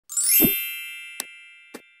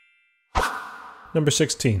Number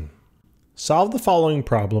 16. Solve the following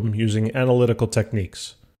problem using analytical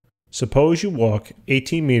techniques. Suppose you walk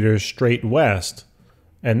 18 meters straight west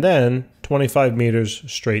and then 25 meters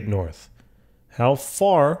straight north. How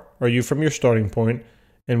far are you from your starting point,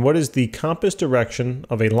 and what is the compass direction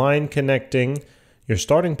of a line connecting your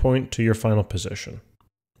starting point to your final position?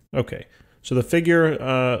 Okay, so the figure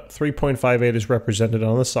 3.58 is represented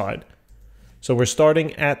on the side. So we're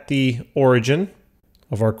starting at the origin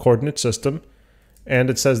of our coordinate system, and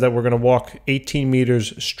it says that we're going to walk 18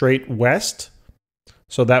 meters straight west.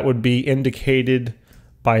 So that would be indicated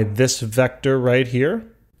by this vector right here.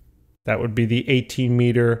 That would be the 18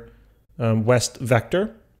 meter west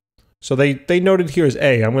vector. So they noted here as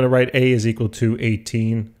A. I'm going to write A is equal to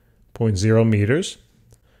 18.0 meters.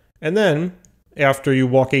 And then after you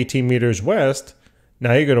walk 18 meters west,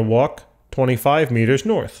 now you're going to walk 25 meters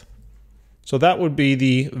north. So that would be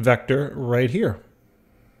the vector right here.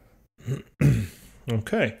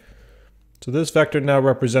 Okay. So this vector now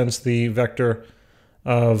represents the vector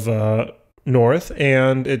of north,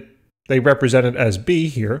 and they represent it as B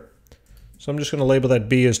here. So I'm just going to label that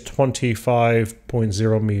B as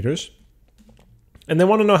 25.0 meters. And they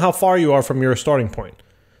want to know how far you are from your starting point.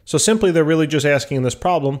 So simply they're really just asking in this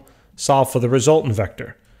problem, solve for the resultant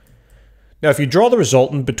vector. Now if you draw the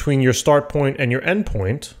resultant between your start point and your end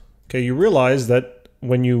point, okay, you realize that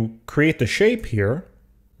when you create the shape here,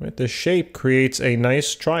 right, this shape creates a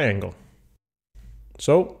nice triangle.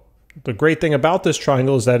 So the great thing about this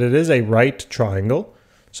triangle is that it is a right triangle.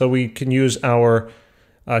 So we can use our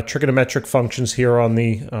trigonometric functions here on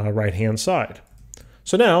the right-hand side.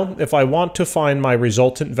 So now, if I want to find my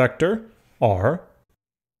resultant vector, r,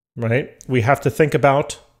 right, we have to think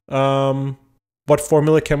about what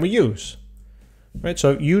formula can we use, right?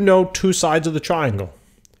 So you know two sides of the triangle.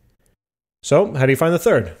 So how do you find the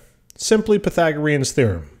third? Simply Pythagoreans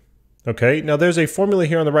Theorem. Okay, now there's a formula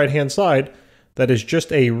here on the right-hand side that is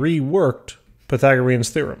just a reworked Pythagoreans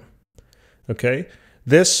Theorem. Okay,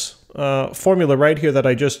 this formula right here that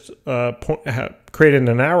I just created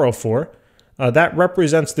an arrow for, that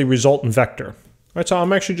represents the resultant vector. All right, so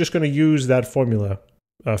I'm actually just going to use that formula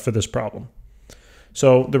for this problem.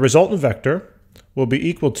 So the resultant vector will be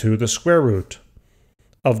equal to the square root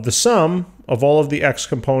of the sum of all of the x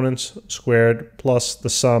components squared plus the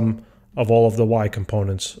sum of all of the y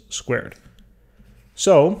components squared.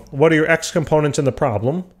 So what are your x components in the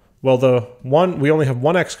problem? Well, we only have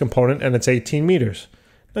one x component, and it's 18 meters.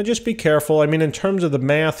 Now just be careful. I mean, in terms of the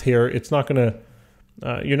math here, it's not going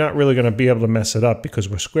to, you're not really going to be able to mess it up because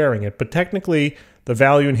we're squaring it. But technically, the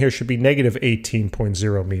value in here should be negative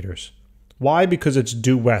 18.0 meters. Why? Because it's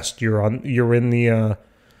due west. You're on the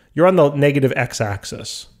negative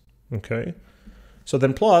x-axis. Okay. So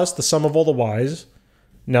then plus the sum of all the y's.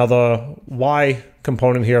 Now the y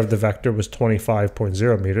component here of the vector was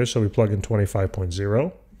 25.0 meters, so we plug in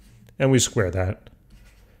 25.0, and we square that.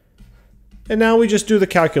 And now we just do the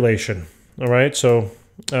calculation. All right, so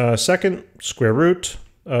second square root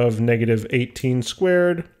of negative 18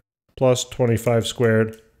 squared plus 25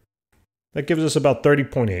 squared. That gives us about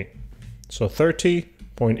 30.8. So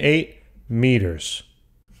 30.8 meters.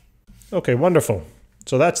 Okay, wonderful.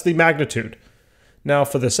 So that's the magnitude. Now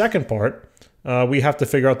for the second part, we have to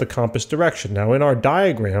figure out the compass direction. Now in our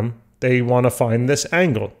diagram, they want to find this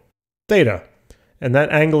angle, theta. And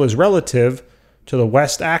that angle is relative to the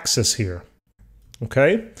west axis here.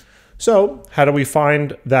 Okay, so how do we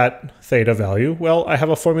find that theta value? Well, I have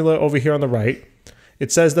a formula over here on the right.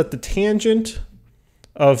 It says that the tangent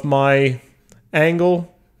of my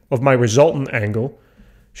angle, of my resultant angle,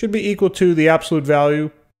 should be equal to the absolute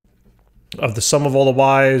value of the sum of all the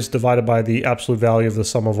y's divided by the absolute value of the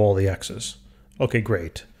sum of all the x's. Okay,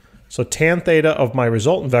 great. So tan theta of my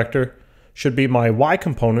resultant vector should be my y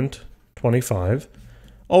component, 25,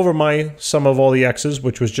 over my sum of all the x's,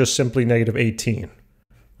 which was just simply negative 18.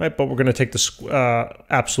 Right, but we're going to take the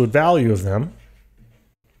absolute value of them.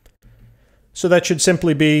 So that should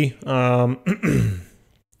simply be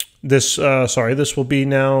this will be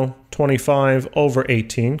now 25 over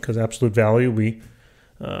 18, because absolute value, we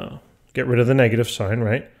get rid of the negative sign,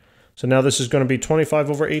 right? So now this is going to be 25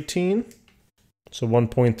 over 18, so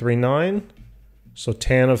 1.39. So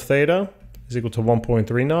tan of theta is equal to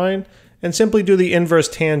 1.39. And simply do the inverse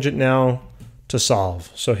tangent now to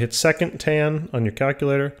solve. So hit second tan on your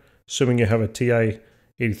calculator, assuming you have a TI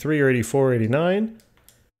 83 or 84 or 89,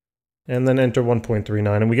 and then enter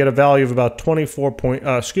 1.39, and we get a value of about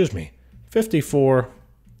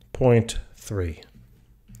 54.3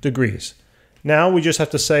 degrees. Now we just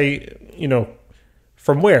have to say,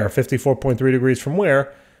 from where? 54.3 degrees from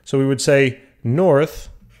where? So we would say north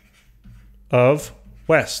of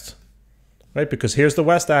west. right? Because here's the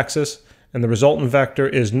west axis, and the resultant vector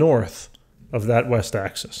is north of that west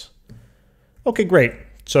axis. Okay, great.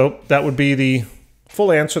 So that would be the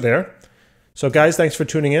full answer there. So guys, thanks for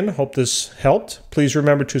tuning in. Hope this helped. Please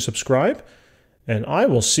remember to subscribe, and I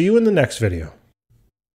will see you in the next video.